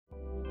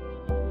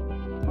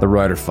The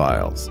Writer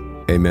Files,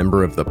 a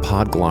member of the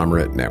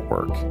Podglomerate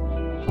Network.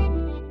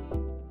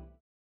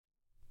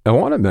 I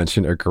want to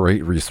mention a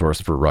great resource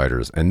for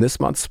writers, and this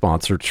month's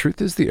sponsor,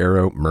 Truth is the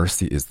Arrow,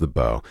 Mercy is the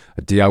Bow,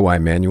 a DIY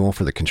manual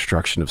for the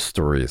construction of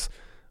stories.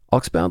 I'll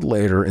expound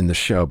later in the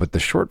show, but the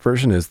short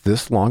version is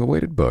this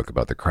long-awaited book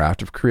about the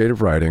craft of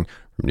creative writing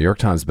from New York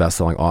Times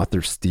bestselling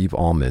author Steve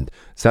Almond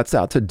sets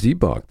out to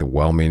debunk the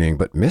well-meaning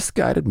but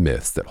misguided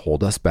myths that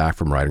hold us back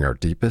from writing our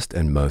deepest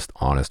and most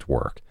honest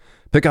work.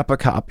 Pick up a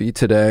copy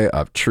today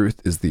of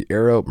Truth is the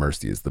Arrow,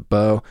 Mercy is the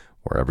Bow,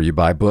 wherever you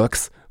buy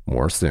books.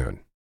 More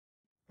soon.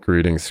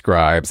 Greetings,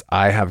 scribes.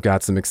 I have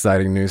got some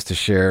exciting news to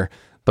share.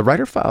 The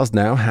Writer Files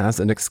now has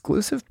an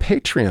exclusive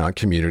Patreon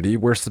community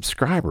where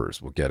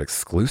subscribers will get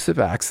exclusive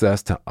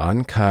access to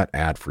uncut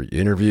ad-free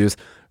interviews,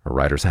 a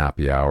writer's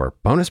happy hour,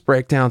 bonus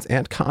breakdowns,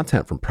 and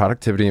content from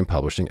productivity and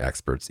publishing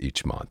experts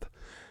each month.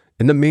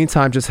 In the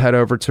meantime, just head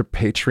over to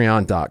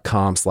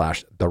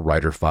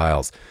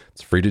patreon.com/thewriterfiles.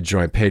 It's free to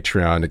join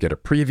Patreon to get a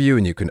preview,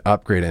 and you can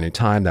upgrade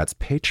anytime. That's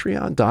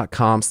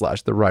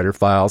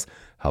patreon.com/thewriterfiles.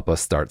 Help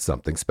us start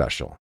something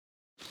special.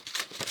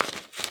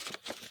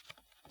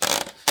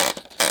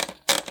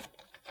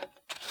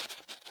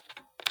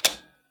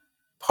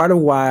 Part of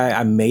why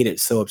I made it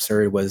so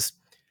absurd was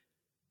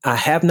I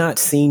have not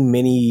seen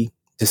many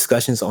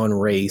discussions on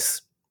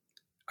race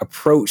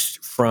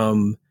approached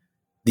from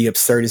the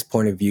absurdist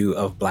point of view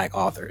of Black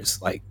authors.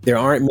 Like, there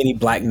aren't many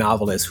Black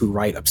novelists who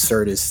write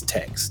absurdist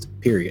text,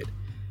 period.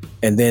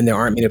 And then there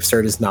aren't many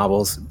absurdist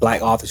novels,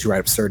 Black authors who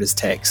write absurdist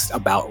text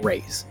about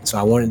race. So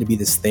I wanted to be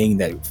this thing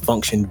that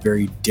functioned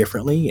very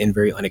differently and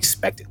very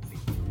unexpectedly.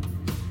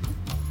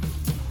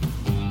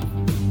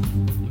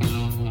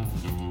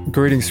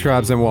 Greetings,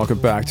 scribes, and welcome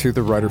back to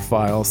The Writer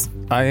Files.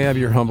 I am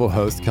your humble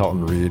host,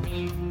 Kelton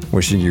Reed,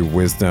 wishing you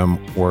wisdom,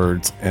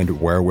 words,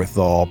 and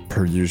wherewithal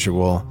per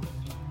usual.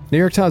 New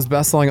York Times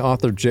bestselling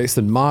author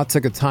Jason Mott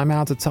took a time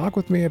out to talk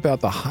with me about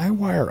the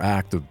high-wire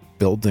act of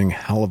building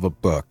hell of a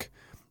book,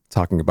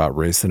 talking about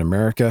race in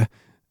America,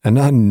 and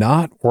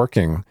not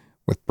working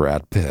with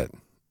Brad Pitt.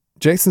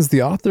 Jason's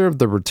the author of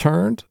The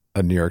Returned,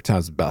 a New York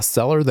Times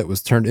bestseller that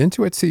was turned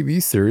into a TV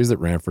series that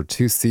ran for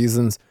 2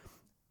 seasons.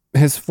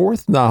 His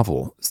 4th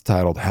novel is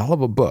titled Hell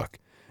of a Book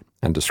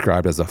and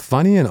described as a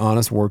funny and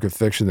honest work of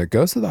fiction that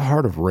goes to the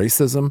heart of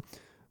racism,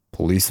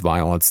 police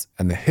violence,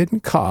 and the hidden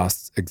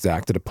costs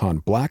exacted upon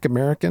Black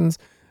Americans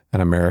and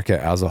America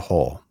as a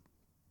whole.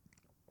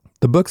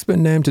 The book's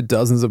been named to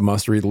dozens of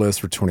must-read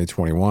lists for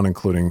 2021,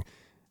 including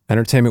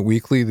Entertainment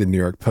Weekly, The New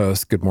York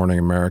Post, Good Morning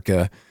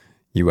America,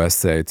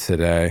 USA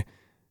Today,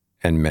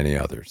 and many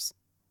others.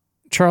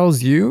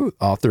 Charles Yu,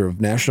 author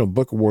of National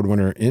Book Award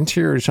winner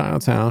Interior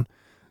Chinatown,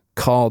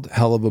 called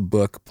Hell of a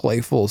Book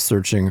playful,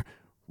 searching,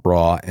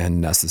 raw,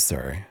 and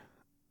necessary.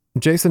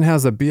 Jason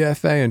has a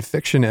BFA in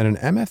fiction and an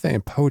MFA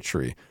in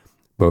poetry,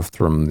 both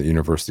from the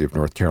University of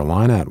North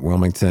Carolina at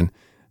Wilmington,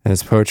 and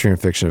his poetry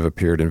and fiction have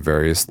appeared in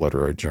various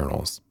literary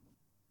journals.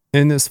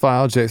 In this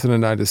file, Jason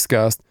and I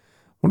discussed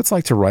what it's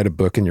like to write a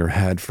book in your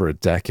head for a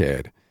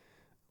decade,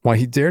 why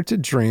he dared to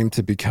dream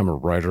to become a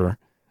writer,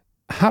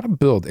 how to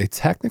build a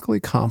technically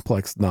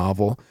complex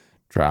novel,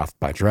 draft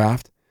by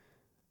draft,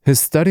 his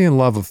study and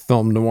love of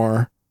film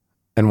noir,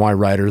 and why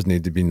writers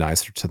need to be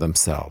nicer to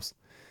themselves.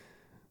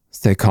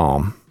 Stay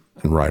calm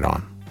and write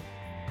on.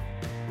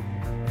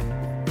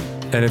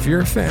 And if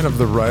you're a fan of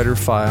The Writer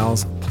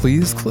Files,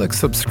 please click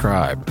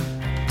subscribe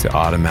to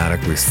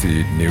automatically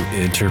see new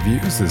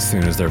interviews as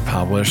soon as they're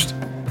published,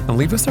 and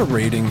leave us a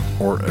rating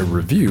or a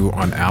review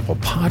on Apple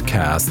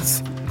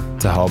Podcasts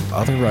to help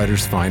other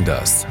writers find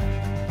us.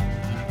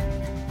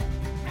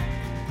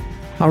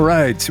 All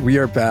right, we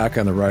are back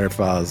on The Writer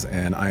Files,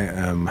 and I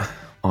am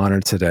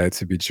honored today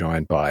to be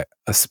joined by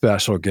a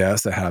special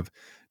guest. I have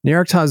New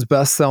York Times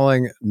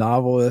bestselling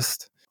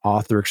novelist,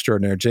 author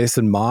extraordinaire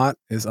Jason Mott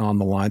is on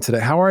the line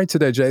today. How are you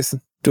today, Jason?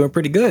 Doing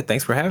pretty good.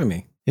 Thanks for having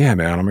me. Yeah,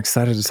 man, I'm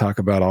excited to talk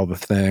about all the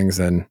things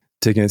and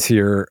dig into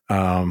your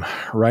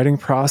writing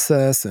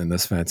process and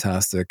this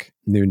fantastic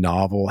new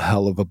novel,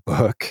 Hell of a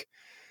Book.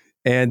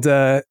 And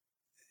how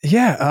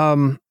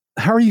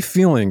are you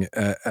feeling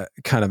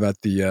kind of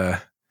at the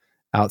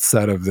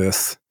outset of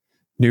this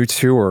new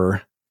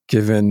tour,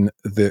 given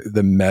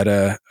the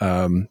meta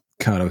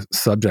kind of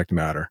subject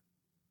matter?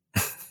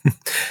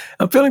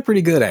 I'm feeling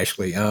pretty good,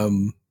 actually.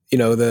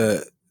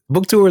 The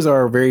book tours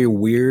are very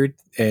weird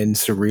and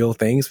surreal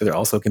things, but there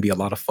also can be a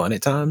lot of fun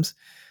at times.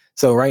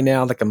 So right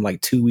now, I'm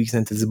 2 weeks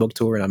into this book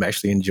tour, and I'm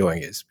actually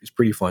enjoying it. It's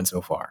pretty fun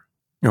so far.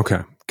 Okay,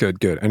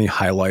 good. Any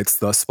highlights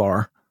thus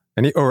far?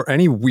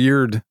 Any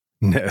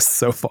weirdness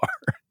so far?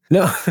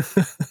 No.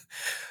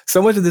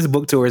 So much of this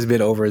book tour has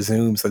been over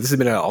Zoom. So this has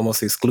been an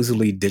almost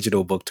exclusively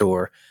digital book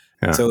tour.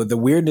 Yeah. So the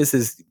weirdness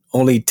is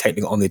only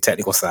technical on the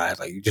technical side,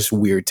 like just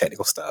weird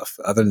technical stuff.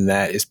 Other than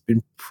that, it's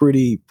been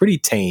pretty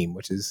tame,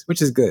 which is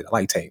good. I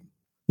like tame.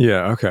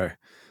 Yeah. Okay.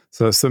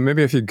 So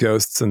maybe a few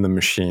ghosts in the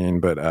machine,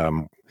 but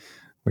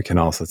we can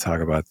also talk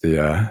about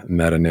the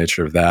meta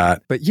nature of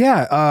that. But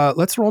yeah,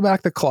 let's roll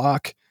back the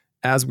clock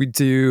as we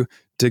do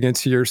dig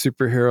into your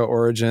superhero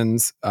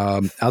origins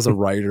as a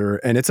writer,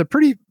 and it's a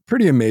pretty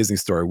amazing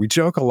story. We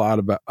joke a lot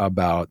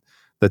about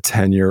the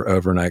 10-year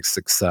overnight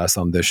success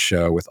on this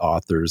show with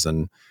authors,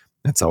 and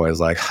it's always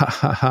like ha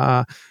ha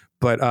ha.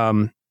 But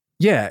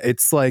yeah,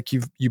 it's like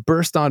you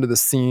burst onto the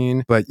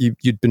scene, but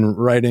you'd been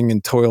writing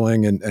and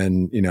toiling,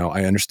 and you know,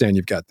 I understand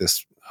you've got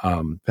this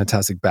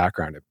fantastic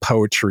background in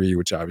poetry,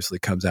 which obviously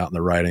comes out in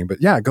the writing.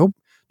 But yeah, go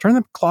turn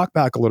the clock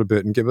back a little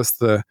bit and give us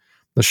the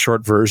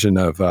short version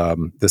of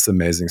this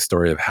amazing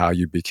story of how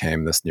you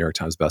became this New York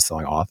Times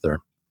bestselling author.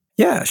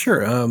 Yeah,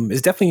 sure.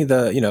 It's definitely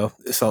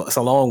it's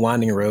a long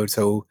winding road.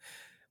 So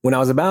when I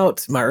was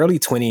about my early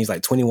 20s,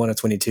 like 21 or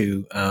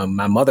 22,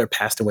 my mother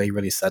passed away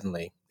really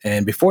suddenly.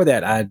 And before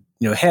that, I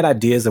had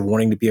ideas of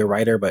wanting to be a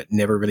writer, but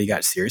never really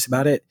got serious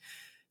about it.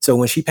 So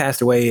when she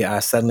passed away, I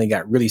suddenly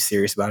got really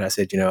serious about it. I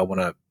said, I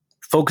want to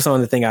focus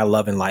on the thing I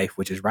love in life,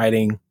 which is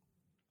writing,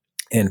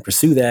 and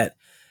pursue that.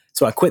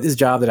 So I quit this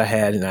job that I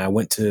had, and I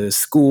went to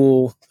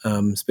school,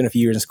 spent a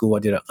few years in school. I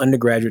did an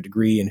undergraduate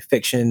degree in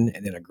fiction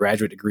and then a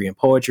graduate degree in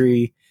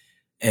poetry.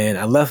 And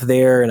I left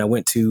there and I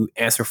went to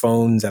answer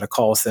phones at a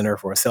call center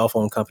for a cell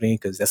phone company,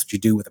 because that's what you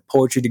do with a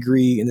poetry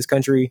degree in this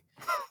country.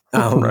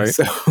 Right.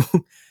 So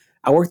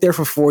I worked there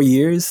for 4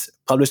 years,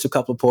 published a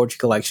couple of poetry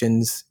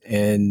collections,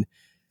 and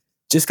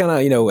just kind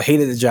of,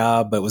 hated the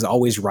job, but was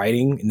always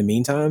writing in the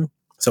meantime.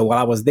 So while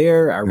I was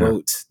there, I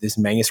wrote this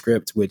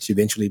manuscript, which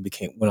eventually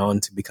went on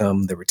to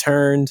become The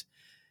Returned.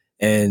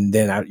 And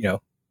then I,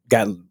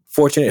 got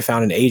fortunate,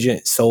 found an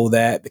agent, sold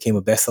that, became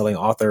a best-selling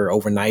author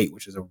overnight,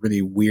 which is a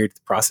really weird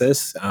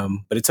process.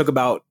 But it took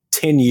about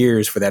 10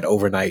 years for that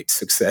overnight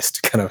success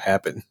to kind of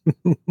happen,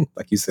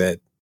 like you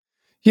said.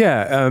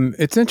 Yeah,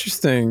 it's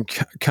interesting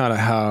kind of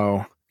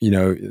how,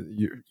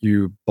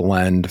 you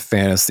blend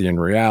fantasy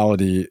and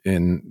reality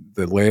in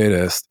the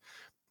latest.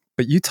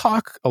 But you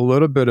talk a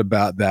little bit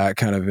about that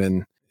kind of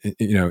in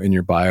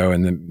your bio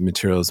and the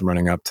materials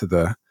running up to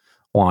the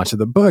launch of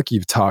the book.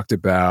 You've talked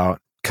about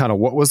kind of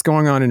what was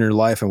going on in your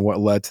life and what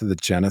led to the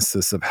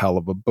genesis of Hell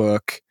of a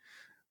Book,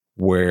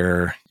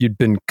 where you'd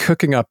been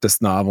cooking up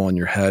this novel in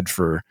your head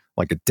for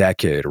like a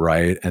decade,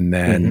 right? And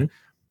then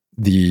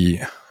the,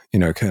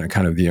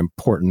 kind of the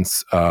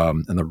importance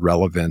and the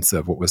relevance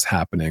of what was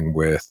happening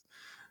with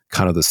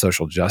kind of the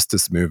social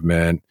justice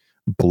movement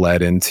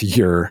bled into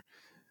your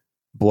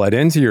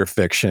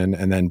fiction,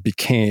 and then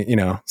became,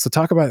 so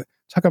talk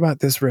about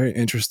this very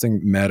interesting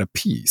meta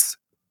piece.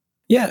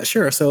 Yeah,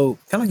 sure. So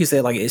kind of like you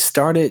said, like it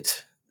started,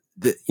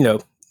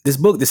 this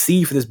book, the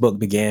seed for this book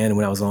began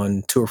when I was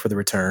on tour for The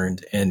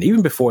Returned. And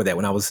even before that,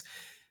 when I was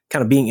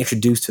kind of being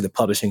introduced to the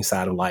publishing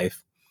side of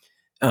life,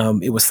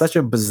 it was such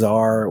a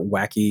bizarre,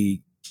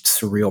 wacky,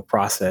 surreal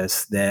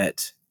process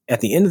that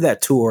at the end of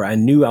that tour, I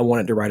knew I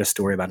wanted to write a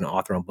story about an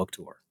author on book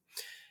tour.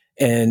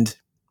 And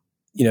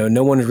none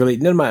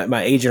of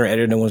my agent or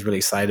editor, no one's really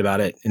excited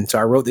about it. And so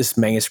I wrote this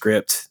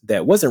manuscript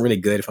that wasn't really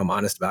good, if I'm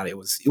honest about it. It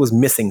was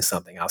missing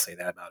something. I'll say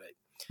that about it.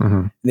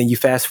 And then you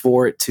fast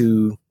forward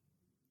to,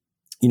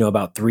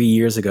 about 3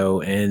 years ago,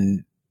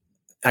 and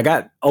I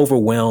got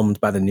overwhelmed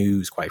by the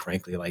news, quite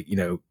frankly. Like,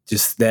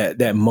 just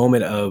that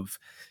moment of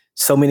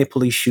so many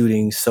police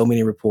shootings, so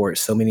many reports,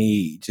 so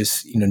many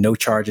just, no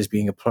charges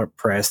being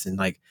pressed, and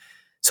like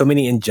so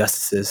many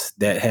injustices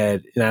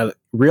and I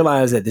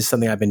realized that this is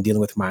something I've been dealing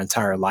with my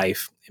entire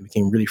life, and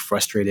became really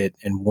frustrated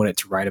and wanted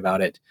to write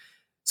about it.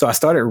 So I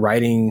started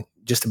writing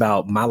just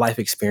about my life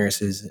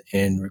experiences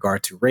in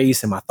regard to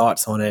race and my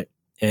thoughts on it.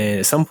 And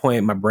at some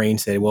point, my brain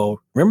said, well,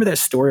 remember that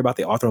story about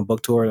the author on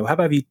book tour? How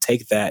about if you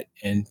take that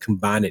and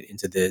combine it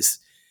into this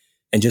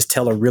and just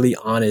tell a really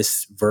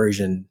honest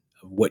version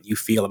of what you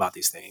feel about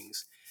these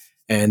things?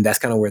 And that's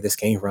kind of where this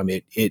came from.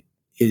 It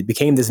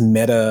became this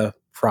meta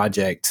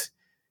project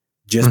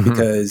just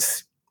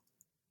because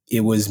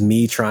it was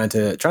me trying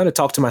to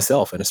talk to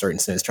myself in a certain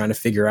sense, trying to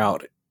figure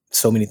out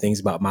so many things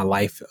about my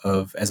life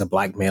as a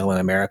Black male in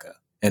America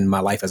and my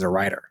life as a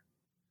writer.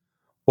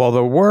 Well,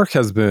 the work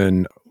has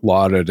been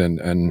lauded,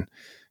 and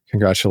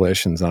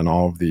congratulations on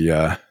all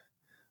the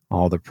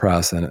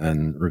press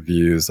and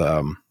reviews.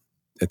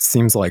 It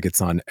seems like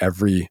it's on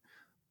every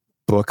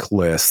book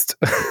list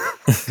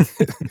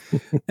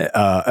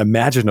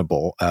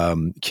imaginable.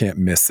 Can't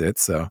miss it.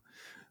 So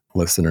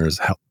listeners,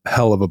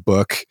 Hell of a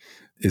Book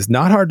is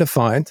not hard to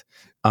find.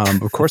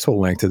 Of course, we'll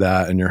link to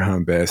that in your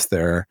home base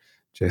there,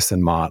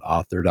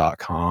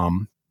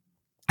 jasonmottauthor.com.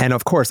 And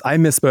of course, I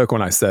misspoke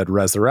when I said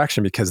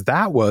Resurrection, because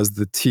that was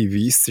the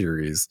TV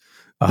series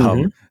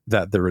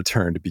that The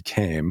Returned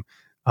became.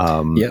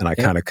 And I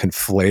kind of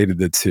conflated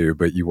the two,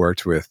 but you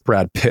worked with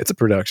Brad Pitt's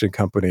production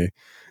company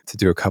to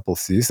do a couple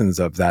seasons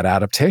of that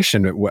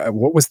adaptation.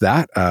 What was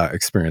that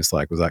experience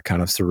like? Was that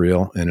kind of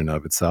surreal in and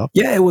of itself?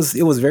 Yeah, it was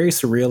very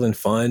surreal and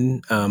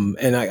fun.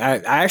 And I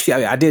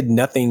actually did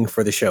nothing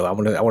for the show. I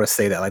want to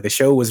say that, like, the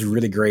show was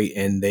really great,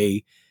 and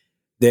the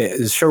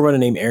showrunner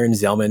named Aaron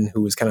Zellman,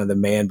 who was kind of the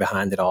man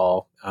behind it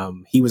all.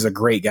 He was a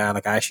great guy.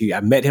 Like, I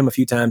met him a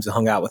few times and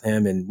hung out with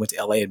him, and went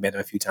to LA and met him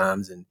a few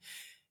times. And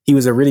he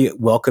was a really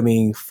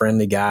welcoming,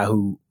 friendly guy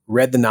who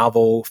read the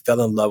novel,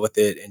 fell in love with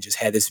it, and just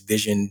had this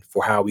vision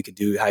for how I could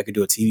do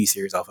a TV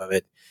series off of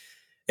it.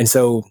 And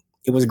so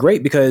it was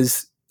great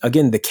because,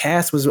 again, the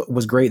cast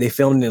was great. They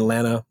filmed in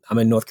Atlanta. I'm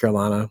in North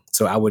Carolina.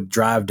 So I would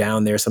drive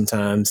down there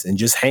sometimes and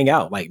just hang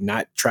out, like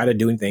not try to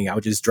do anything. I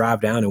would just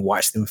drive down and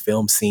watch them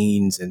film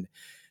scenes and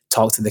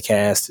talk to the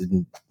cast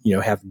and,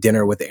 have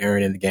dinner with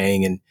Aaron and the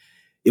gang. And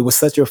it was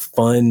such a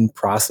fun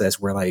process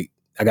where like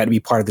I got to be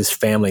part of this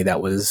family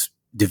that was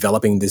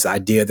developing this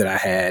idea that I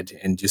had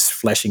and just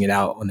fleshing it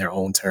out on their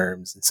own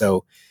terms. And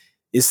so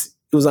it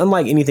was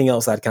unlike anything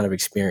else I'd kind of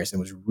experienced, and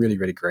it was really,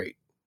 really great.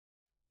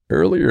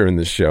 Earlier in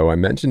the show, I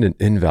mentioned an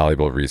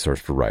invaluable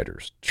resource for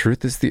writers.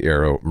 Truth is the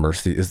Arrow,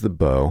 Mercy is the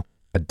Bow,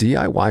 a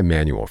DIY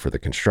manual for the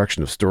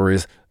construction of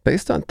stories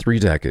based on 3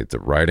 decades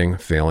of writing,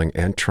 failing,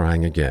 and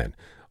trying again.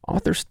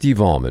 Author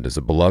Steve Almond is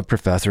a beloved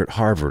professor at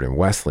Harvard and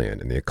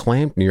Wesleyan and the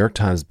acclaimed New York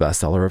Times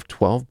bestseller of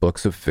 12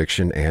 books of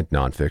fiction and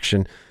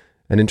nonfiction.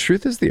 And in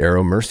Truth is the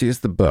Arrow, Mercy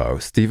is the Bow,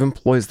 Steve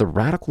employs the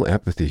radical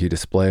empathy he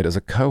displayed as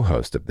a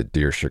co-host of the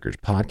Dear Sugars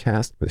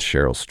podcast with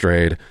Cheryl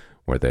Strayed,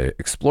 where they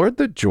explored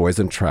the joys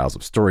and trials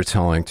of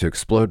storytelling to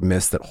explode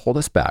myths that hold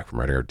us back from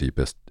writing our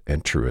deepest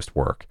and truest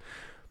work.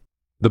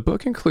 The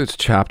book includes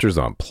chapters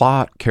on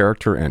plot,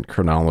 character, and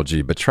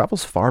chronology, but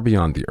travels far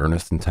beyond the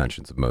earnest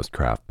intentions of most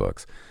craft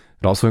books.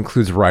 It also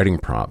includes writing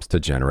prompts to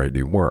generate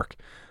new work.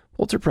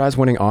 Pulitzer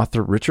Prize-winning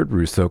author Richard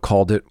Russo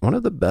called it one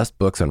of the best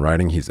books on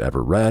writing he's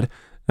ever read,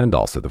 and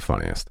also the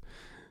funniest.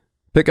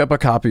 Pick up a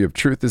copy of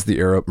Truth is the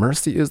Arrow,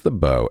 Mercy is the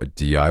Bow, a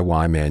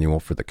DIY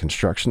manual for the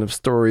construction of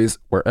stories,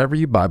 wherever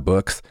you buy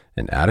books,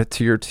 and add it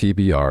to your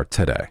TBR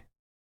today.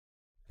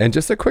 And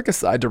just a quick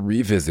aside to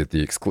revisit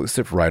the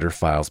exclusive Writer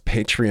Files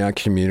Patreon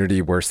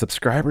community, where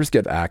subscribers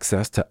get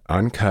access to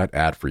uncut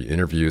ad-free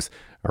interviews,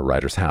 a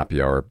writer's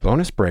happy hour,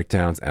 bonus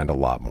breakdowns, and a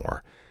lot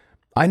more.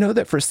 I know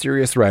that for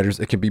serious writers,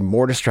 it can be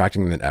more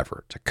distracting than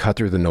ever to cut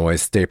through the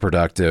noise, stay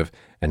productive,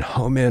 and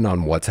home in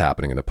on what's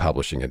happening in the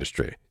publishing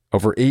industry.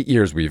 Over 8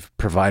 years, we've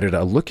provided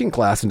a looking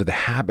glass into the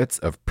habits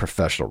of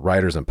professional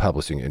writers and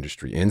publishing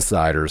industry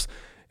insiders.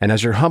 And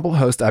as your humble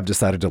host, I've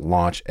decided to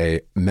launch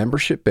a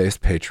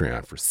membership-based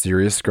Patreon for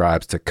serious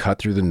scribes to cut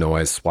through the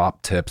noise,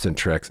 swap tips and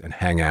tricks, and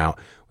hang out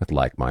with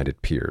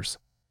like-minded peers.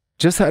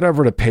 Just head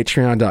over to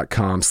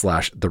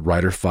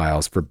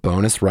patreon.com/thewriterfiles for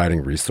bonus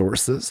writing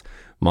resources,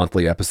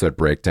 monthly episode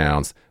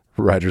breakdowns,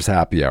 writer's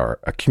happy hour,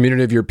 a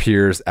community of your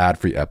peers,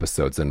 ad-free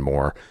episodes, and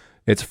more.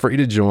 It's free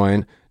to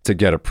join to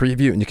get a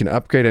preview, and you can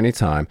upgrade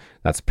anytime.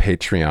 That's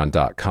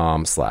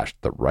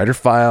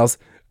patreon.com/thewriterfiles.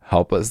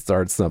 Help us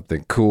start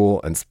something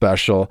cool and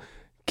special.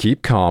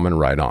 Keep calm and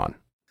write on.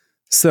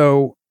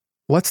 So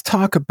let's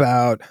talk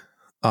about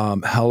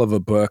Hell of a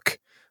Book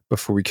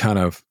before we kind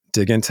of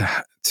dig into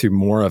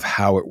more of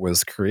how it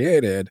was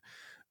created,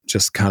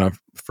 just kind of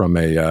from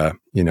a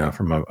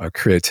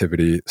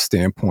creativity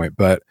standpoint.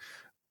 But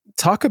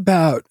talk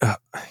about,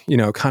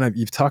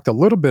 you've talked a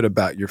little bit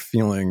about your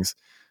feelings.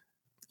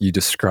 You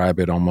describe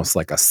it almost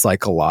like a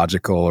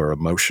psychological or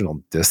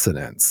emotional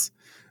dissonance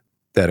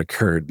that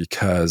occurred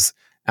because,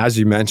 as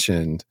you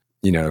mentioned,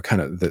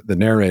 kind of the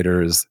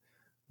narrator is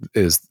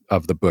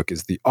of the book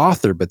is the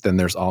author, but then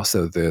there's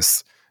also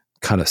this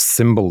kind of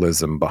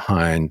symbolism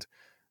behind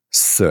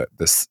Soot,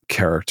 this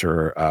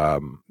character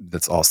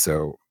that's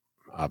also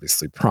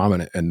obviously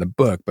prominent in the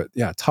book. But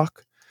yeah,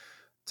 talk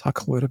a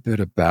little bit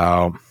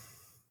about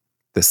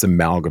this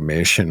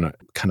amalgamation,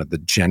 kind of the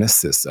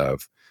genesis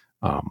of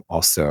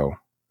also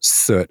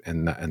Soot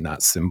and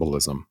that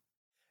symbolism.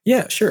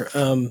 Yeah, sure.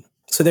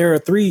 So there are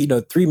three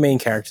main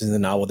characters in the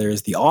novel.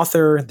 There's the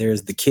author,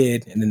 there's the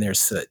kid, and then there's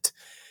Soot.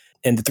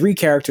 And the three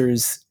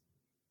characters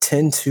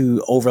tend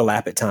to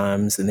overlap at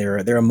times. And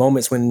there are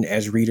moments when,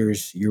 as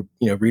readers,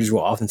 readers will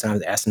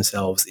oftentimes ask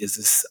themselves,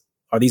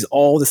 are these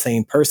all the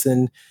same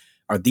person?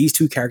 Are these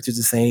two characters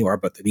the same? Or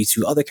are these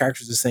two other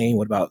characters the same?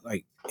 What about,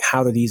 like,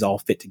 how do these all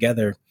fit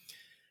together?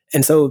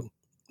 And so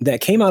that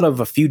came out of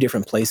a few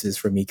different places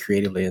for me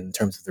creatively in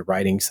terms of the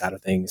writing side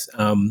of things.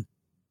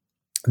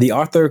 The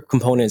author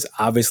components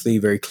obviously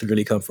very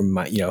clearly come from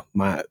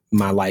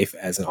my life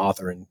as an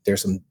author, and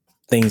there's some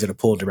things that are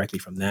pulled directly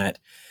from that.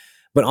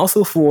 But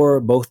also for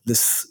both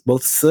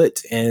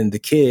Soot and the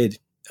kid,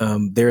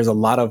 there's a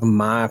lot of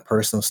my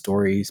personal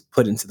stories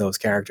put into those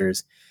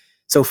characters.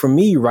 So for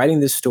me, writing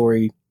this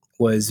story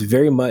was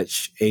very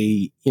much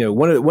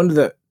one of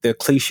the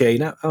cliche.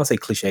 I don't say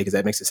cliche because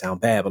that makes it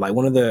sound bad, but like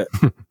one of the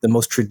the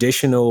most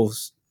traditional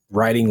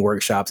writing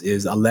workshops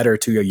is a letter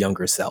to your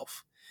younger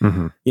self.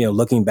 Mm-hmm.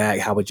 Looking back,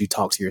 how would you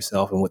talk to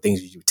yourself and what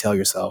things would you tell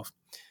yourself?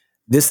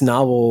 This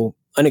novel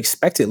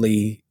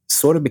unexpectedly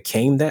sort of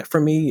became that for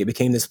me. It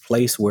became this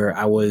place where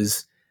I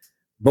was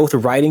both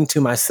writing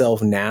to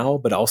myself now,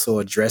 but also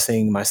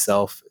addressing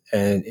myself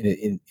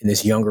in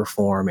this younger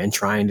form and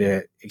trying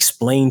to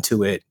explain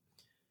to it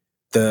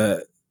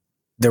the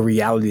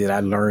reality that I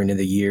learned in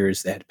the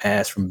years that had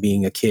passed from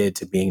being a kid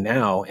to being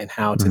now, and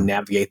how to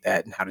navigate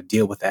that and how to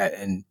deal with that.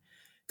 And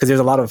because there's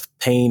a lot of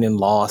pain and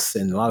loss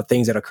and a lot of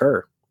things that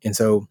occur. And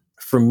so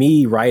for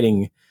me,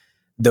 writing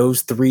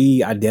those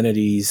three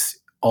identities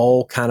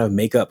all kind of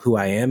make up who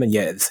I am, and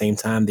yet at the same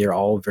time, they're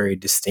all very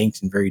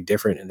distinct and very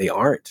different, and they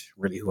aren't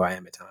really who I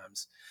am at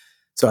times.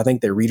 So I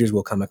think that readers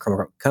will come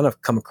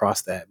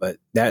across that, but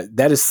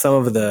that is some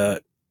of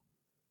the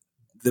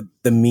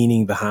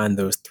meaning behind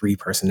those three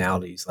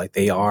personalities. Like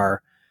they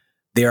are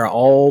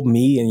all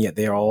me, and yet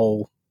they're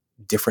all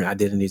different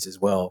identities as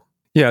well.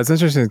 Yeah, it's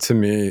interesting to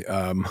me.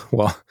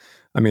 Well,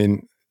 I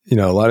mean, a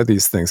lot of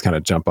these things kind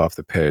of jump off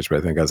the page, but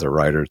I think as a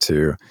writer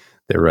too,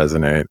 they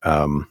resonate.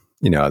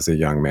 As a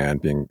young man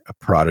being a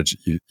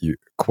prodigy, you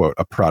quote,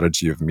 a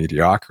prodigy of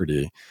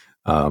mediocrity.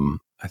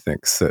 I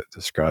think Sit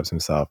describes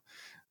himself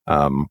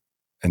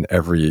in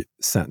every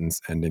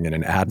sentence ending in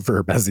an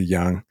adverb as a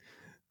young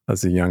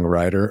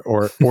writer,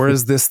 or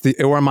is this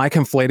or am I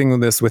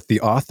conflating this with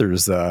the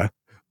author's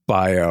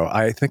bio?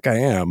 I think I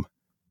am.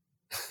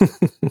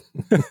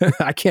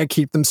 I can't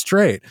keep them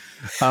straight.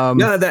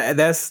 No, that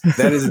is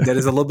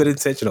a little bit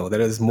intentional.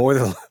 That is more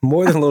than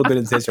a little bit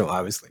intentional,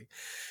 obviously.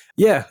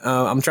 Yeah,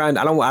 I'm trying.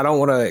 I don't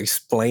want to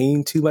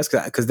explain too much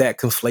because that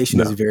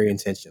conflation is very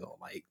intentional.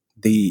 Like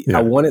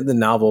I wanted the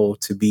novel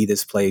to be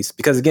this place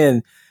because,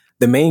 again,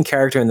 the main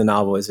character in the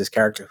novel is this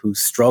character who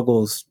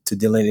struggles to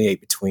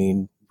delineate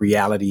between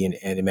reality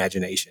and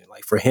imagination.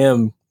 Like for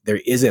him, there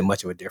isn't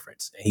much of a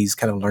difference, and he's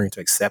kind of learning to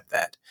accept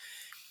that.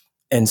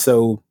 And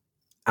so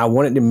I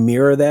wanted to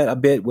mirror that a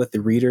bit with the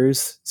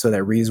readers so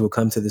that readers will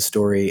come to the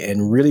story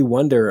and really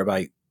wonder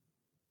about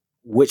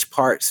which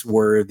parts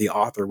were the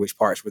author, which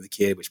parts were the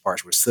kid, which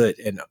parts were Soot,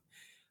 and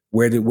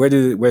where's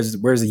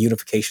the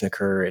unification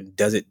occur, and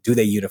do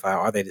they unify?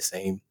 Are they the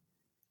same?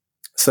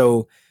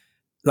 So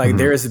like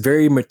there is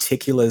very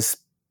meticulous,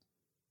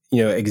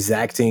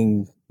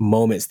 exacting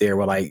moments there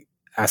where, like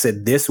I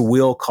said, this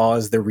will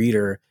cause the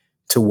reader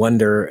to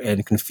wonder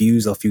and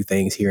confuse a few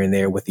things here and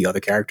there with the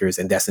other characters,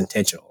 and that's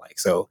intentional. Like,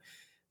 so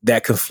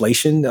that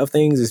conflation of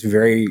things is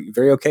very,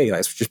 very okay.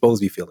 That's what you're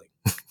supposed to be feeling.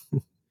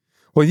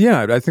 Well,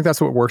 yeah, I think that's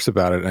what works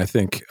about it. And I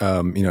think,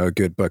 a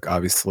good book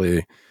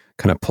obviously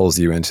kind of pulls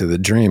you into the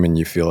dream, and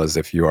you feel as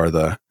if you are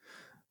the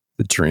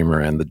dreamer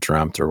and the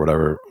dreamt, or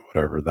whatever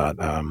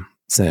that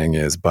saying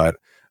is. But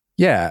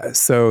yeah,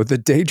 so the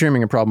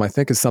daydreaming problem, I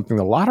think, is something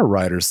that a lot of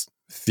writers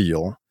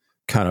feel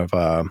kind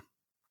of,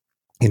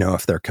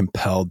 if they're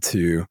compelled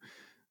to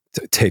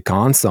take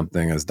on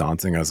something as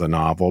daunting as a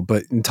novel.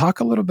 But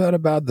talk a little bit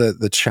about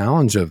the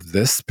challenge of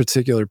this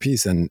particular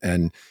piece.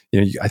 And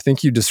I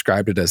think you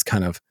described it as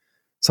kind of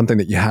something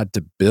that you had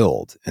to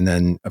build. And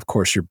then, of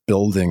course, you're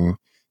building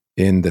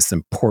in this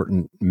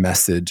important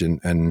message,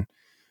 and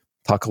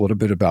talk a little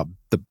bit about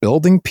the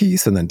building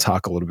piece, and then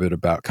talk a little bit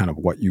about kind of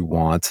what you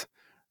want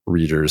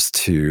readers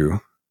to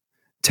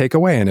take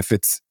away. And if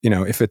it's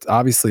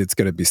obviously it's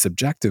going to be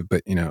subjective,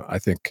 but, I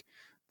think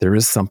there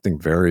is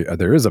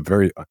a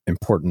very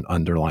important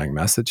underlying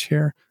message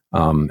here.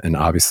 And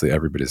obviously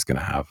everybody's going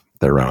to have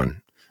their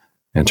own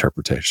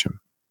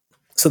interpretation.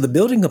 So the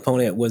building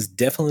component was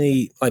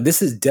definitely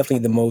this is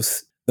definitely the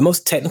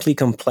most technically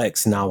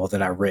complex novel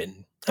that I've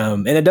written.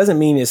 And it doesn't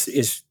mean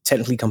it's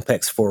technically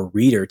complex for a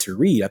reader to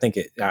read. I think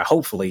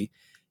hopefully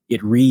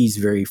it reads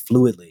very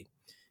fluidly.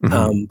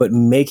 But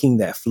making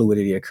that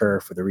fluidity occur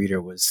for the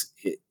reader was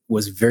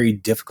very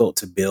difficult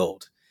to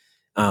build.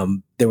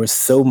 There was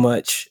so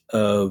much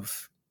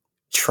of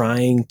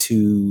trying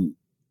to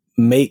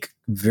make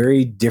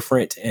very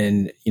different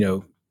and,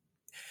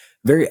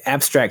 very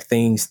abstract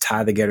things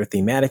tie together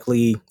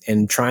thematically,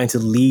 and trying to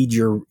lead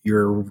your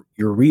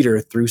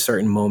reader through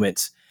certain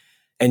moments.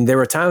 And there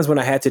were times when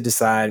I had to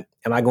decide,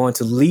 am I going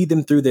to lead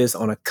them through this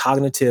on a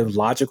cognitive,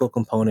 logical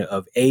component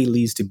of A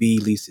leads to B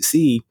leads to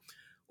C,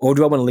 or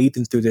do I want to lead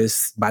them through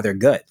this by their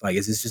gut? Like,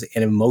 is this just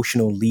an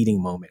emotional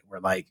leading moment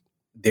where, like,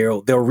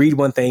 they'll read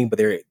one thing, but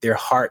their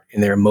heart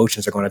and their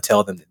emotions are going to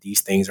tell them that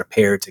these things are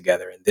paired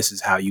together, and this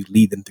is how you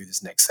lead them through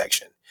this next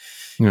section.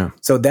 Yeah.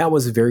 So that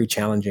was very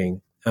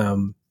challenging.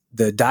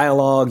 The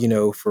dialogue,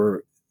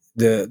 for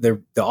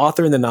the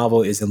author in the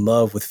novel is in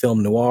love with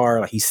film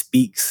noir. Like, he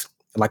speaks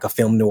like a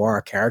film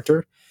noir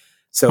character.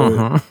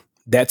 So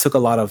that took a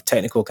lot of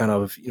technical kind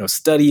of,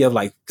 study of,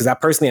 like, because I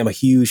personally am a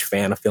huge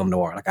fan of film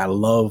noir. Like, I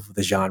love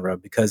the genre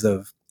because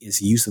of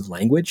its use of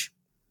language.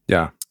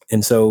 Yeah.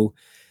 And so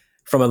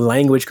from a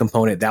language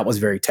component, that was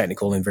very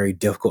technical and very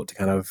difficult to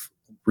kind of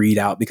read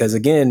out, because,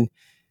 again,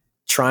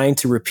 trying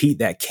to repeat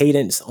that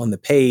cadence on the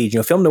page,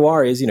 film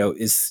noir is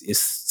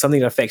something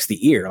that affects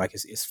the ear. Like,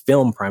 it's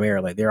film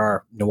primarily. There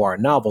are noir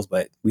novels,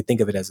 but we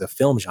think of it as a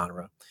film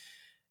genre.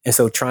 And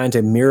so trying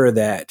to mirror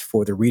that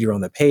for the reader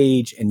on the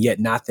page, and yet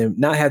not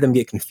have them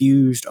get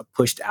confused or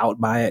pushed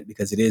out by it,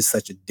 because it is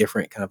such a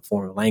different kind of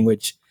form of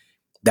language.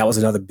 That was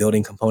another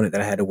building component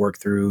that I had to work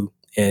through.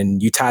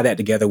 And you tie that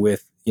together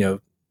with,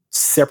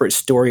 separate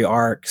story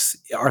arcs.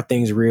 Are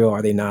things real?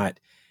 Are they not?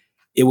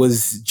 It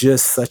was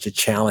just such a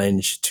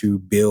challenge to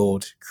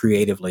build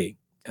creatively,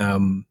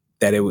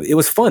 that it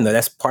was fun, though.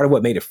 That's part of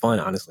what made it fun,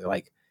 honestly.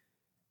 Like,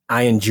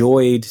 I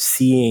enjoyed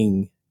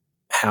seeing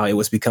how it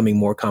was becoming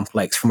more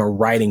complex from a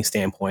writing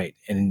standpoint,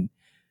 and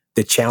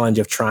the challenge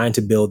of trying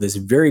to build this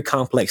very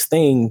complex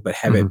thing, but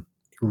have it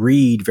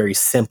read very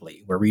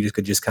simply, where readers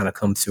could just kind of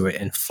come to it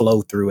and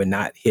flow through and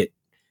not hit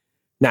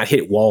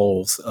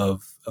walls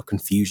of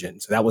confusion.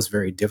 So that was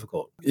very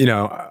difficult.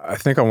 I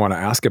think I want to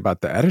ask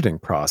about the editing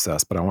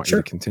process, but I want you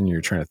to continue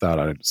your train of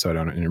thought so I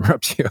don't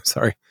interrupt you.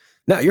 Sorry.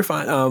 No, you're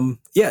fine.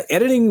 Yeah,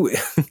 editing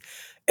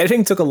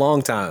took a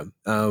long time.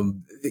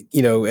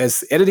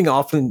 As editing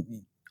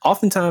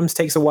oftentimes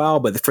takes a while,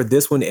 but for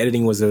this one,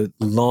 editing was a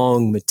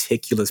long,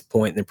 meticulous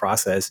point in the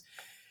process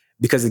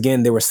because,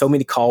 again, there were so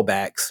many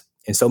callbacks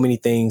and so many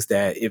things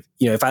that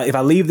if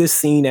I leave this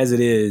scene as it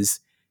is,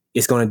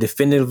 it's going to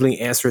definitively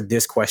answer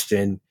this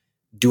question.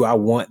 Do I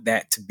want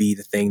that to be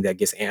the thing that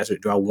gets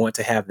answered? Do I want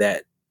to have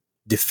that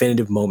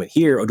definitive moment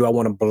here, or do I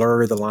want to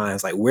blur the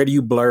lines? Like, where do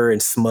you blur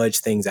and smudge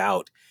things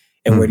out?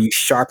 And where do you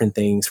sharpen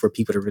things for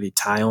people to really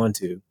tie on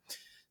to?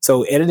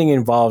 So editing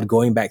involved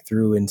going back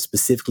through and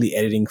specifically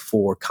editing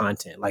for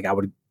content. Like, I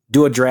would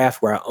do a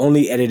draft where I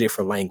only edit it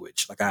for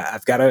language. Like,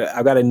 I've got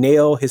to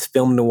nail his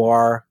film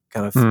noir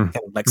kind of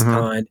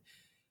lexicon.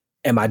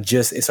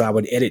 So I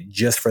would edit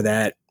just for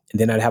that. And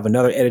then I'd have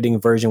another editing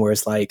version where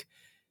it's like,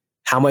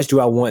 how much do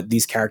I want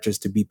these characters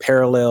to be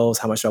parallels?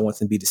 How much do I want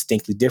them to be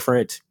distinctly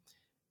different?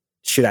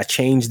 Should I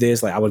change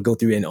this? Like, I would go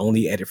through and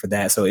only edit for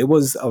that. So it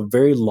was a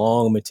very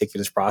long,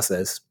 meticulous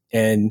process.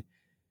 And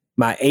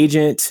my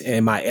agent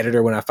and my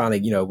editor, when I finally,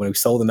 when we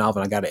sold the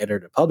novel and I got an editor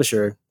to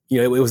publisher,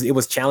 it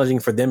was challenging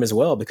for them as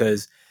well,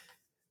 because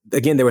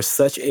again, there was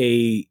such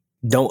a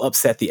don't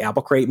upset the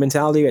apple crate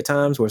mentality at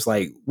times where it's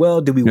like, well,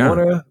 do we want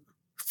to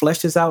flesh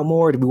this out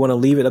more? Do we want to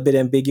leave it a bit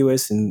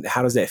ambiguous? And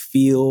how does that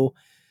feel?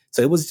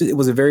 So it was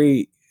a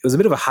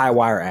bit of a high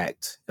wire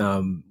act,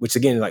 which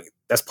again, like,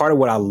 that's part of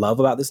what I love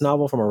about this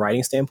novel from a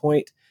writing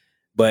standpoint,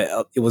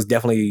 but it was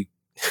definitely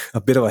a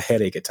bit of a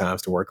headache at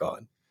times to work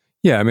on.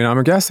 Yeah, I mean,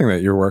 I'm guessing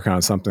that you're working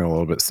on something a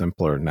little bit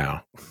simpler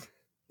now.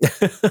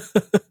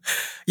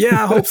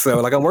 Yeah, I hope so.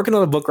 Like, I'm working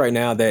on a book right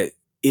now that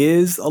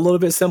is a little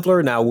bit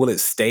simpler. Now, will it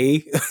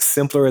stay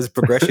simpler as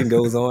progression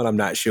goes on? I'm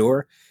not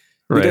sure.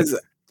 Right. Because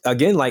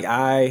again, like,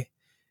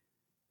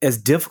 as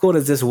difficult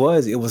as this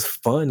was, it was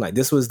fun. Like,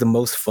 this was the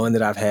most fun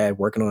that I've had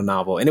working on a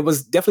novel. And it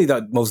was definitely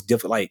the most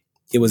difficult. Like,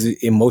 it was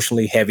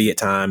emotionally heavy at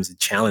times, and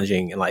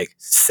challenging, and like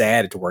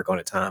sad to work on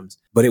at times.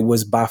 But it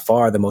was by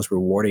far the most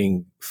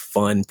rewarding,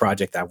 fun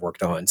project I've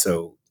worked on.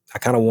 So I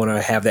kind of want to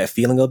have that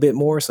feeling a bit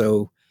more.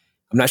 So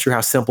I'm not sure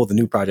how simple the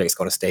new project is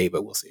going to stay,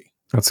 but we'll see.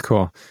 That's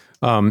cool.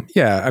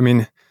 Yeah, I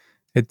mean,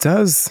 it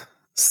does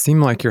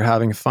seem like you're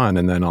having fun.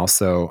 And then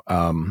also,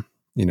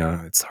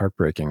 it's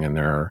heartbreaking, and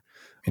there are,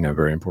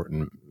 very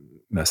important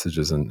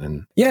messages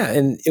and yeah.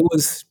 And it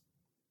was,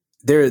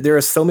 there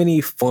are so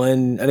many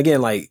fun, and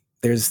again, like,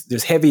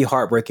 there's heavy,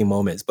 heartbreaking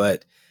moments,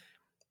 but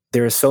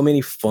there are so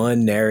many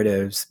fun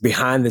narratives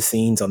behind the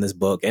scenes on this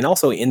book, and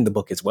also in the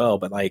book as well.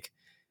 But like,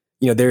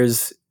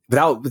 there's,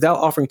 without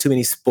offering too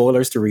many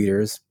spoilers to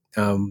readers,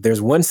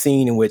 there's one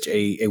scene in which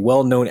a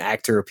well-known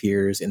actor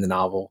appears in the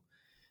novel.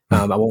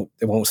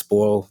 It won't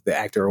spoil the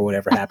actor or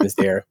whatever happens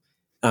there.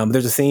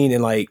 There's a scene,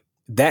 and like,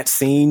 that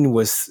scene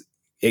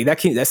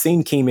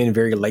came in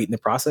very late in the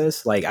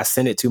process. Like, I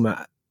sent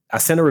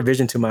a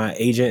revision to my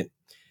agent,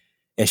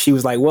 and she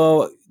was like,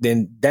 well,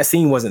 then that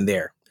scene wasn't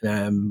there.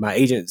 My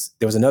agent,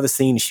 there was another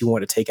scene she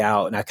wanted to take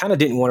out, and I kind of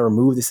didn't want to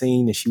remove the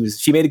scene. And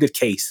she made a good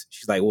case.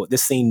 She's like, well,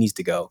 this scene needs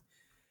to go.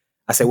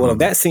 I said, well, if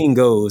that scene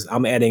goes,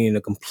 I'm adding in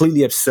a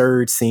completely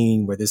absurd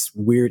scene where this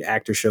weird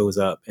actor shows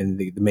up, and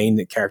the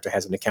main character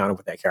has an encounter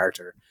with that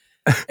character.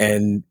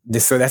 And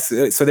so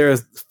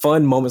there's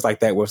fun moments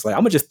like that where it's like,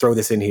 I'm gonna just throw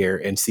this in here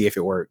and see if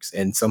it works.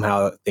 And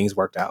somehow things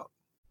worked out.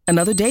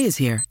 Another day is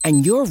here,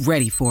 and you're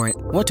ready for it.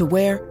 What to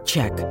wear?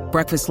 Check.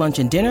 Breakfast, lunch,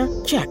 and dinner?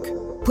 Check.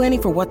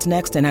 Planning for what's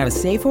next and how to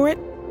save for it?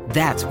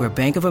 That's where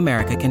Bank of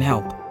America can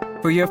help.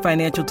 For your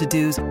financial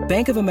to-dos,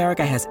 Bank of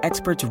America has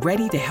experts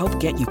ready to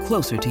help get you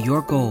closer to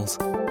your goals.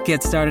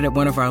 Get started at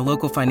one of our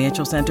local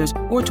financial centers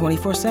or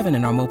 24/7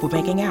 in our mobile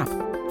banking app.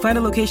 Find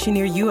a location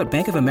near you at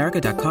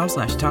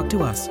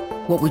bankofamerica.com/talktous.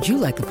 What would you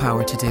like the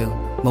power to do?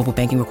 Mobile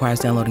banking requires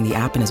downloading the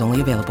app and is only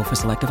available for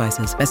select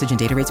devices. Message and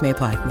data rates may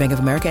apply. Bank of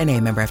America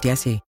N.A., member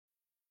FDIC.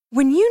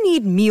 When you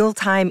need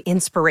mealtime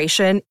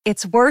inspiration,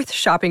 it's worth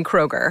shopping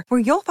Kroger, where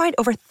you'll find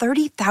over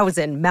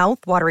 30,000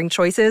 mouth-watering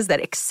choices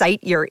that excite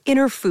your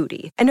inner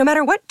foodie. And no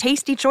matter what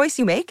tasty choice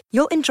you make,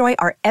 you'll enjoy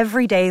our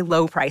everyday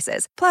low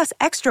prices, plus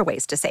extra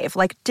ways to save,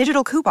 like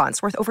digital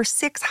coupons worth over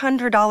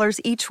 $600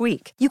 each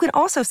week. You can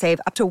also save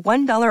up to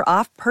 $1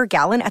 off per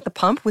gallon at the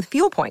pump with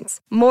fuel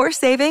points. More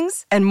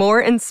savings and more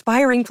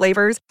inspiring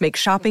flavors make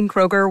shopping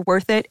Kroger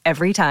worth it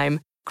every time.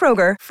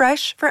 Kroger,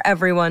 fresh for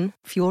everyone.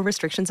 Fuel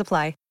restrictions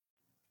apply.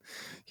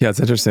 Yeah, it's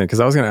interesting because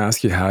I was going to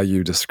ask you how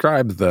you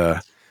describe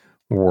the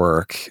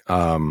work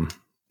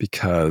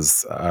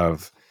because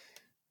of,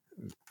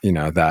 there's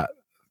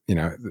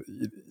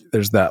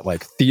that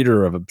like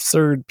theater of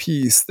absurd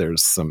piece.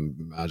 There's some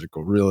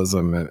magical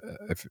realism,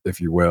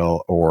 if you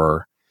will,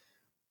 or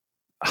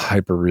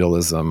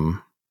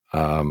hyperrealism,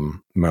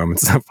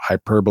 moments of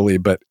hyperbole.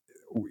 But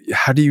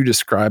how do you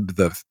describe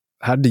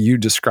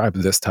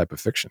this type of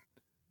fiction?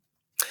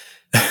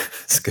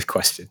 That's a good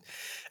question.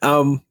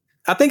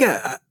 I think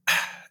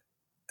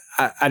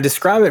I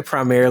describe it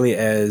primarily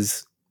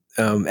as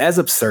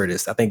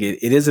absurdist. I think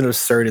it is an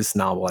absurdist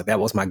novel. Like that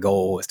was my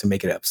goal, is to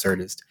make it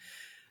absurdist.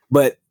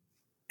 But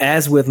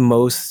as with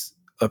most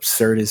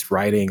absurdist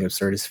writing,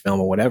 absurdist film,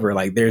 or whatever,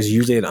 like there's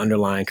usually an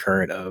underlying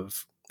current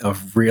of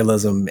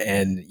realism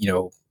and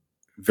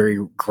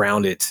very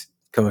grounded.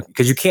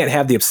 Because you can't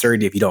have the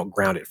absurdity if you don't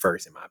ground it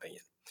first, in my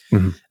opinion.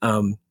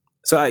 Mm-hmm.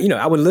 So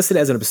I would list it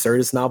as an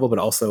absurdist novel, but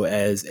also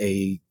as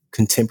a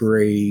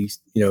contemporary,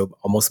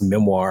 almost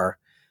memoir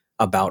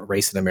about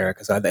race in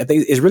America. So I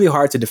think it's really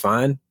hard to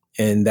define,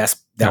 and that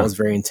was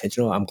very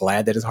intentional. I'm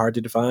glad that it's hard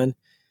to define,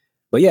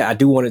 but yeah, I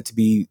do want it to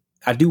be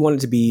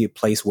a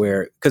place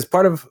where, because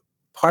part of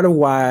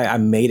why I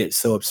made it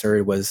so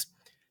absurd was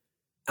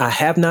I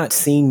have not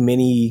seen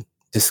many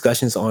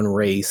discussions on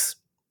race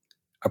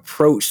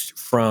approached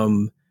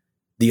from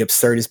the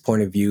absurdist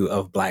point of view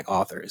of Black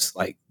authors.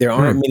 Like there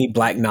aren't many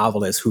Black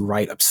novelists who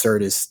write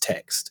absurdist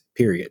text,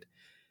 period.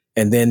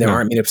 And then there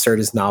aren't many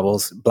absurdist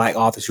Black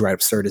authors who write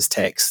absurdist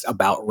text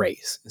about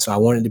race. And so I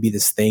wanted to be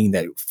this thing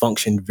that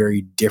functioned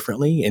very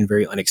differently and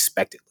very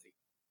unexpectedly.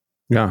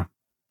 Yeah.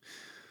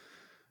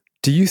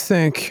 Do you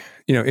think,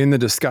 in the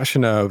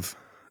discussion of,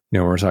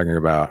 we're talking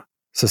about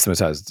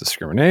systematized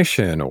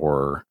discrimination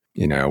or,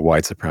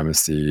 white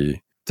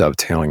supremacy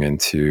dovetailing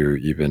into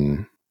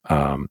even,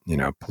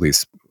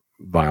 police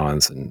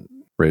violence and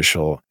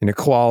racial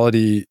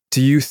inequality,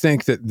 do you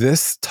think that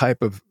this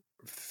type of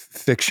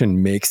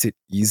fiction makes it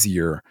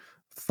easier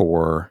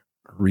for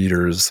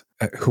readers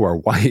who are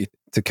white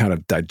to kind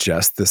of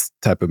digest this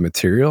type of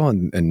material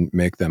and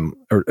make them,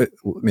 or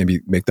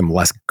maybe make them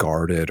less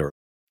guarded? Or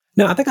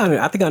no, I think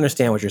I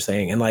understand what you're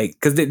saying, and like,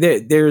 because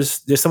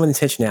there's some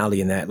intentionality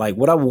in that. Like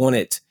what I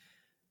wanted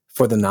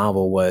for the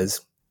novel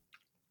was,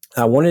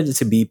 I wanted it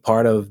to be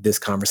part of this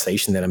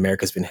conversation that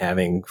America's been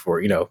having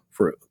for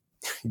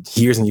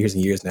years and years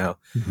and years now,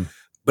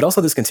 but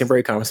also this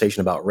contemporary conversation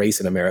about race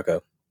in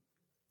America.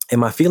 And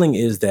my feeling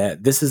is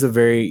that this is a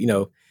very,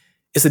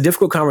 it's a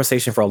difficult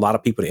conversation for a lot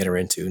of people to enter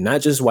into,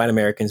 not just white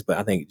Americans, but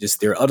I think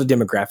just there are other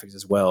demographics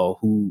as well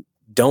who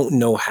don't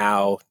know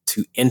how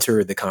to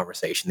enter the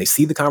conversation. They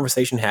see the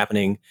conversation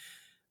happening.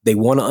 They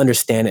want to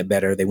understand it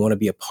better. They want to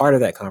be a part of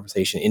that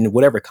conversation in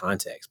whatever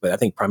context. But I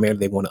think primarily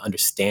they want to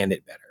understand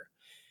it better.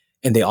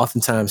 And they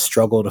oftentimes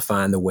struggle to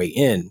find the way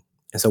in.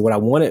 And so what I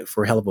wanted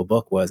for Hell of a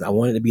Book was I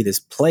wanted to be this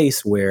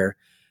place where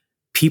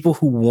people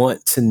who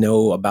want to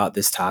know about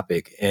this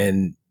topic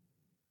and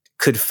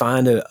could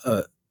find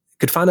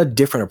a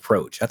different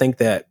approach. I think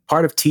that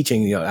part of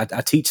teaching, I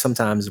teach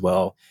sometimes as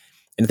well.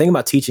 And the thing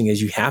about teaching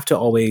is you have to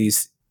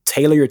always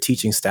tailor your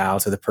teaching style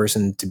to the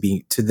person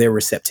to their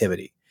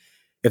receptivity.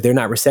 If they're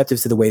not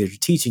receptive to the way that you're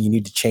teaching, you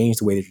need to change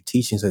the way that you're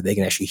teaching so that they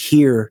can actually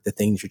hear the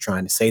things you're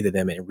trying to say to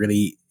them and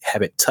really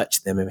have it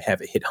touch them and have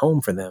it hit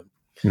home for them.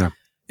 Yeah.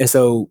 And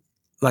so,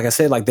 like I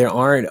said, like there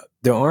aren't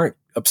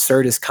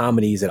absurdist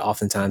comedies that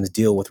oftentimes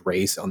deal with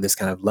race on this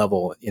kind of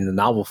level in the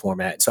novel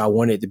format. So I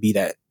wanted to be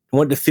that. I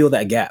wanted to fill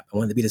that gap. I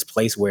wanted to be this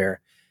place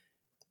where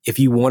if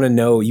you want to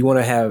know, you want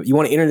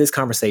to enter this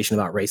conversation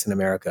about race in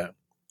America,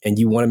 and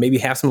you want to maybe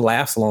have some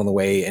laughs along the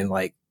way and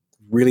like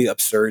really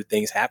absurd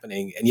things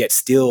happening, and yet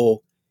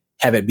still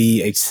have it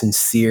be a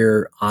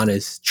sincere,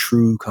 honest,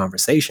 true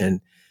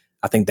conversation.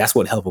 I think that's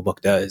what Hell of a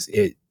Book does.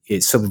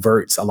 It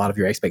subverts a lot of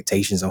your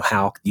expectations on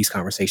how these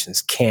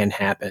conversations can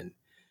happen.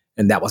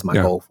 And that was my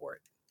goal for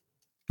it.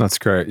 That's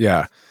great.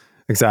 Yeah,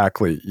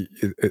 exactly.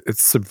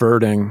 It's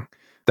subverting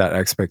that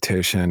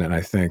expectation. And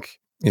I think,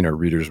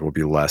 readers will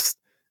be less,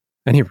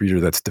 any reader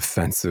that's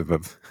defensive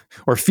of,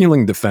 or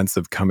feeling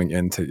defensive coming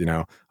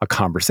into, a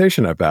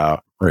conversation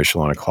about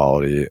racial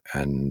inequality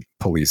and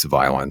police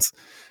violence.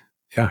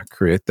 Yeah,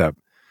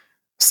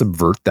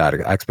 subvert that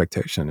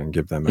expectation and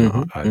give them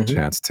a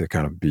chance to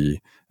kind of be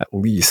at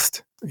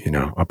least,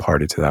 a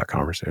party to that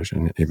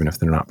conversation, even if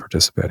they're not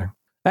participating.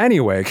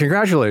 Anyway,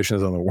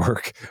 congratulations on the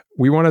work.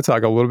 We want to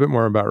talk a little bit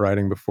more about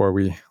writing before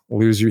we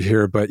lose you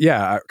here. But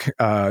yeah,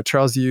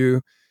 Charles,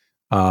 you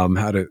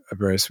had a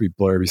very sweet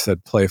blurb. He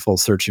said, playful,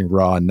 searching,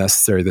 raw, and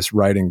necessary. This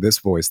writing, this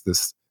voice,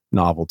 this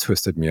novel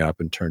twisted me up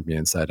and turned me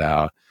inside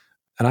out.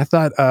 And I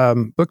thought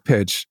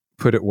BookPage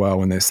put it well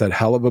when they said,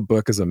 Hell of a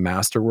Book is a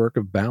masterwork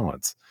of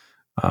balance.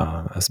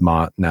 As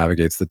Mott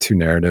navigates the two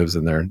narratives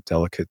and their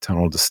delicate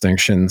tonal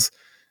distinctions,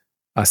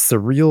 a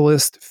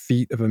surrealist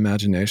feat of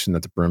imagination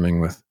that's brimming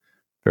with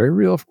very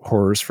real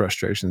horrors,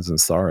 frustrations, and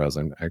sorrows.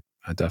 And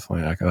I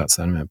definitely echo that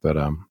sentiment, but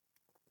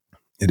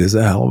it is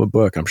a hell of a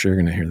book. I'm sure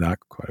you're going to hear that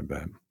quite a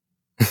bit.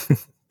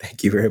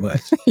 Thank you very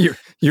much.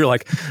 You're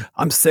like,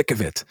 I'm sick of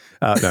it.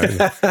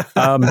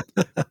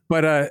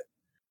 But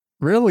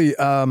really,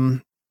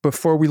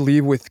 before we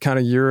leave with kind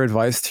of your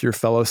advice to your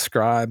fellow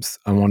scribes,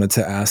 I wanted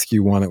to ask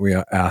you one that we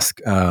ask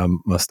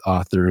most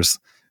authors.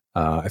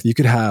 If you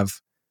could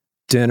have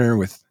dinner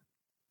with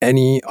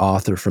any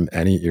author from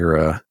any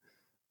era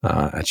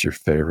at your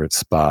favorite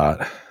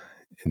spot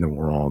in the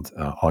world,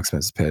 all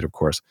expenses paid, of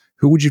course,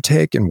 who would you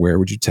take and where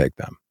would you take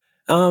them?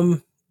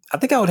 I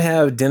think I would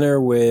have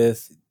dinner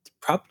with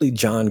probably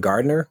John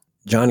Gardner.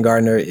 John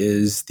Gardner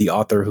is the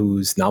author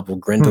whose novel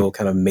Grendel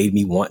kind of made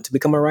me want to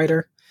become a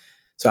writer.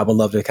 So I would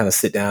love to kind of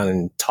sit down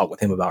and talk with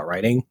him about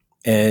writing.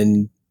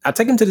 And I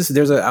take him to this.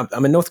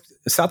 I'm in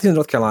Southeast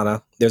North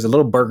Carolina. There's a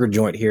little burger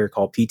joint here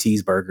called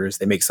PT's Burgers.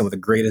 They make some of the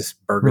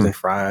greatest burgers and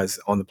fries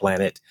on the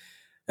planet.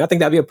 And I think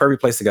that'd be a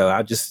perfect place to go.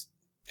 I just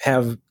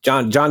have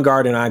John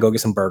Gardner and I go get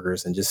some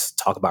burgers and just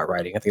talk about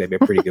writing. I think that'd be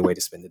a pretty good way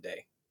to spend the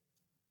day.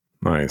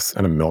 Nice.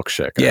 And a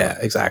milkshake. Yeah,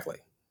 exactly.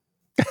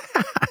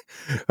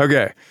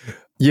 Okay.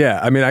 Yeah.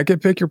 I mean, I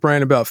could pick your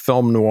brain about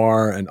film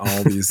noir and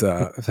all these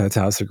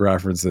fantastic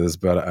references,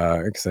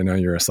 but because I know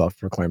you're a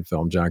self-proclaimed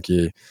film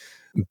junkie.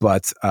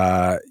 But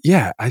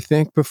yeah, I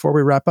think before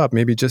we wrap up,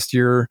 maybe just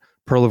your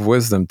pearl of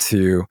wisdom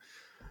to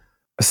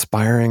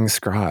aspiring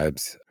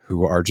scribes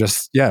who are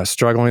just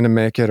struggling to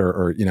make it,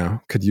 or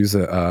could use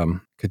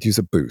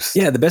a boost.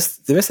 Yeah, the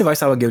best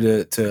advice I would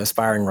give to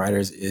aspiring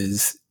writers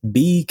is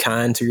be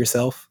kind to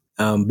yourself.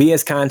 Be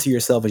as kind to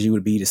yourself as you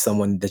would be to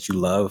someone that you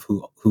love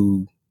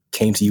who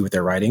came to you with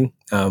their writing.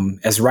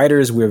 As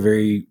writers,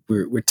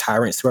 we're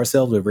tyrants to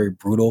ourselves. We're very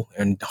brutal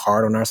and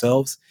hard on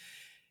ourselves,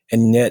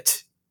 and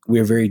yet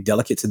we're very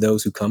delicate to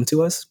those who come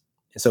to us.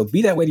 And so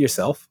be that way to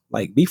yourself.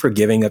 Like, be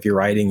forgiving of your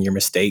writing, your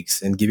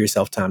mistakes, and give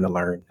yourself time to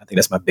learn. I think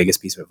that's my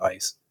biggest piece of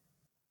advice.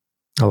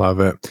 I love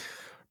it.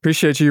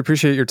 Appreciate you.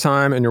 Appreciate your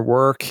time and your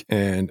work,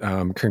 and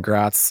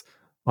congrats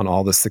on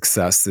all the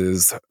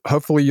successes.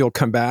 Hopefully you'll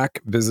come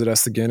back, visit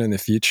us again in the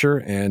future.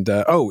 And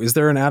is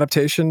there an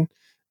adaptation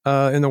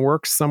in the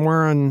works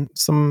somewhere on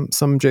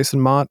some Jason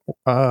Mott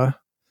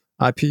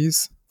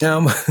IPs?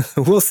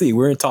 We'll see.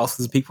 We're in talks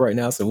with people right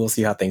now, so we'll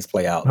see how things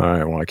play out. All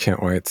right. Well, I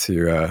can't wait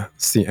to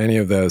see any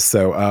of those.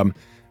 So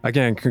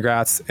again,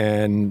 congrats,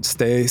 and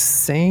stay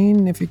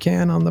sane if you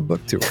can on the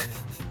book tour.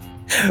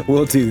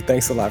 Will do.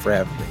 Thanks a lot for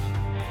having me.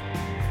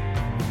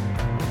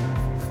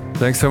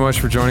 Thanks so much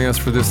for joining us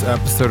for this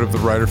episode of The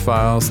Writer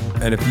Files.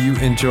 And if you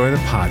enjoy the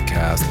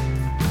podcast,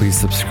 please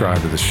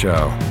subscribe to the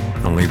show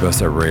and leave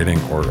us a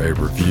rating or a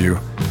review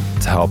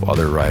to help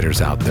other writers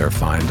out there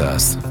find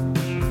us.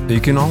 You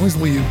can always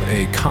leave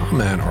a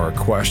comment or a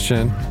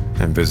question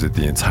and visit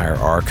the entire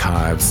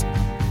archives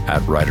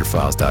at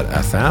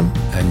writerfiles.fm.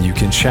 And you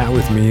can chat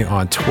with me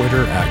on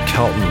Twitter at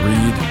Kelton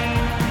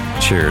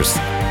Reed. Cheers.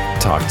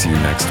 Talk to you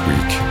next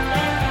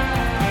week.